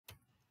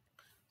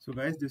So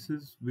guys, this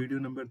is video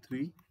number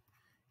 3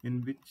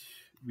 in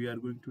which we are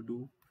going to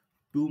do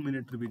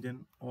 2-minute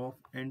revision of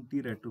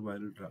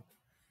antiretroviral drug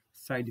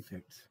side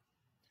effects.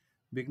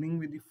 Beginning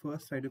with the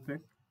first side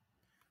effect,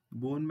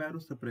 bone marrow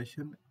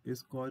suppression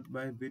is caused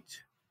by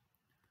which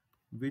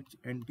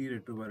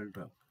antiretroviral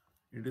drug?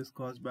 It is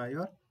caused by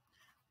your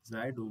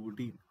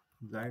zidovudine.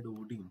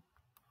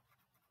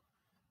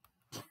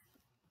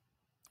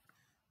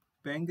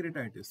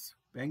 Pancreatitis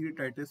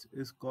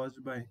is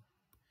caused by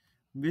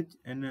which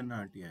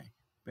NNRTI?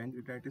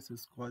 Pancreatitis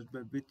is caused by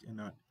which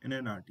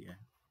NNRTI?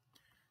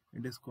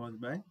 It is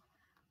caused by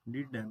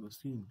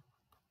D-adenosine.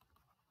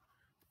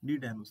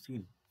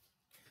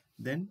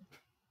 Then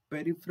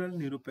peripheral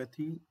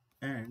neuropathy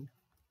and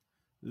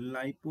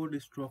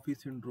lipodystrophy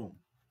syndrome.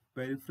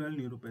 Peripheral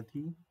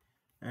neuropathy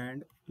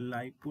and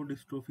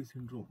lipodystrophy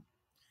syndrome.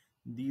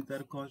 These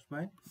are caused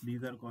by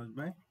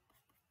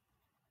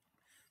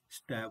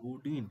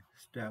stabudine.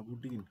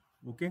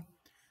 Okay.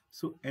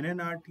 So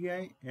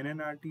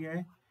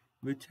NNRTI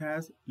which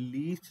has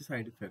least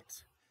side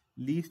effects.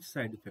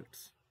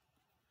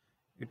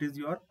 It is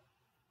your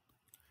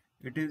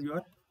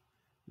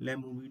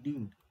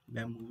lamivudine.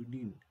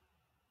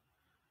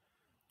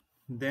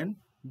 Then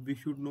we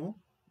should know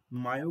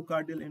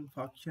myocardial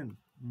infarction.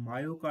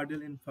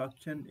 Myocardial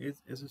infarction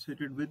is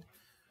associated with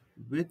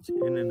which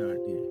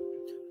NNRTI?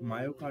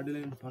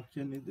 Myocardial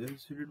infarction is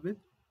associated with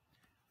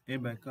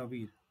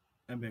abacavir.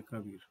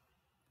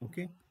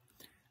 Okay.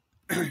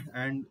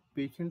 And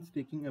patients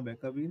taking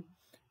abacavir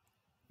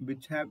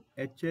which have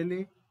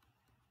HLA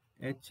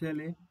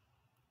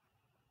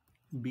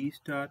B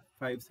star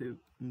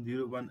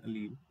 501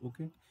 allele,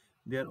 okay,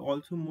 they are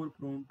also more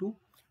prone to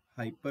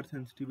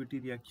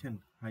hypersensitivity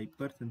reaction.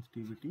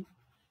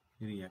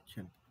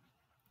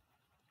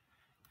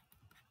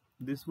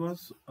 This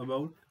was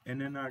about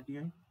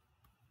NNRTI.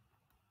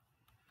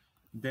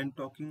 Then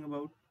talking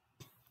about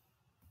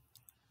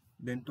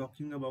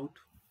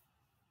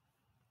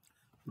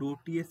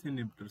protease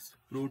inhibitors.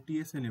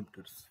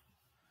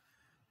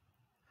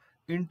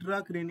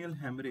 Intracranial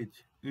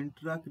hemorrhage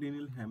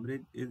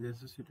is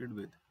associated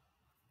with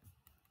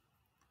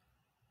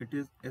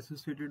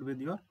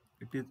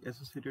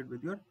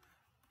your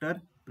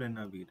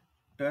terprenavir.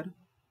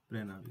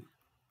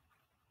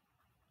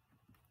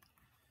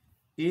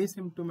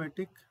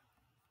 Asymptomatic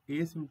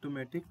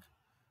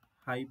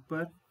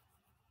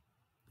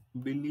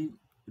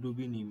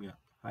hyperbilirubinemia.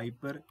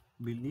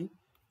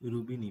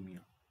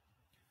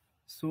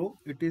 So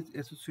it is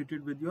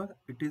associated with your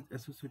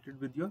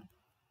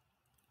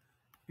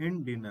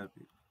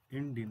indinavir.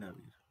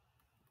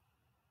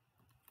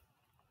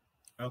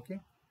 Okay,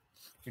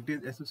 it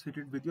is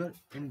associated with your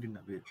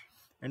indinavir.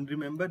 And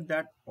remember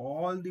that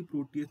all the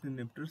protease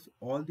inhibitors,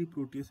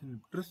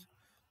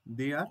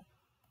 they are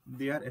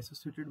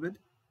associated with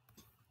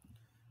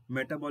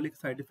metabolic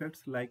side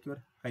effects like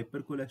your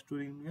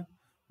hypercholesterolemia.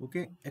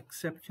 Okay,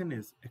 exception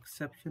is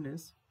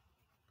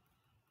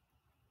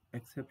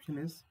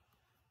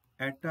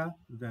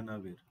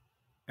atazanavir.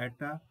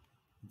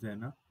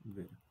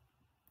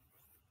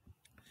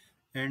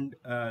 And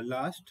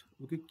last,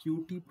 okay,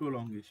 QT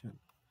prolongation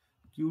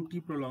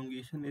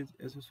is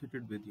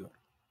associated with your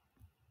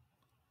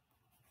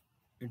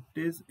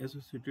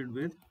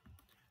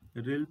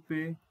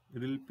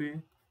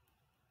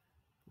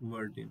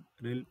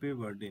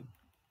rilpivirine,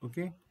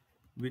 okay,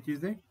 which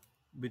is a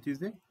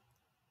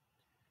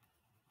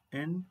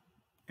NNRTI,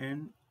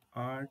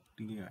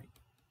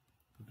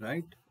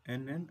 right?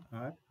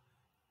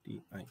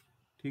 NNRTI.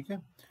 Okay,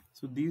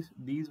 so these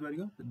were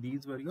your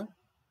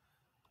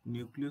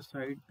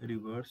nucleoside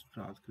reverse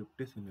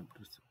transcriptase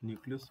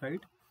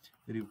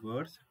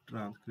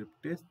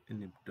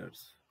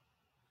inhibitors.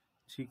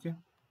 Okay.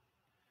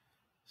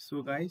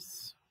 So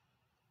guys,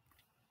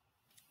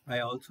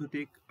 I also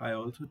take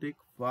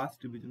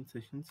fast revision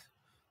sessions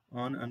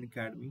on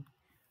unacademy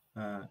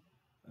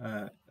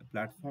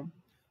platform.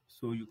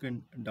 So you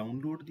can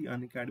download the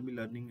unacademy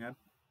learning app.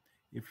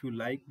 If you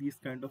like these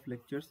kind of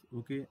lectures,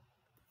 okay,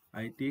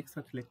 I take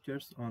such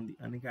lectures on the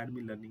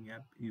unacademy learning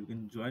app. You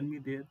can join me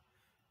there.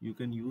 You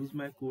can use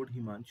my code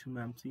Himanshu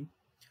MAMC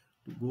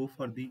to go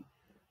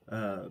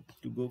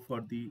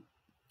for the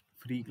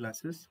free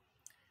classes,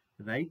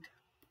 right?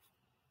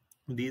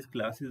 These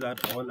classes are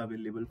all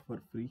available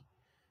for free.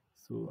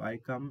 So I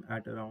come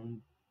at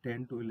around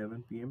 10 to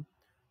 11 p.m.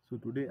 So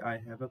today I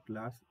have a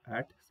class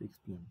at 6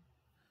 p.m.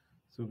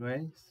 So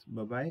guys,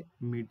 bye bye.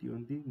 Meet you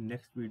in the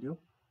next video.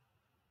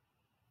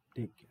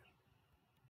 Take care.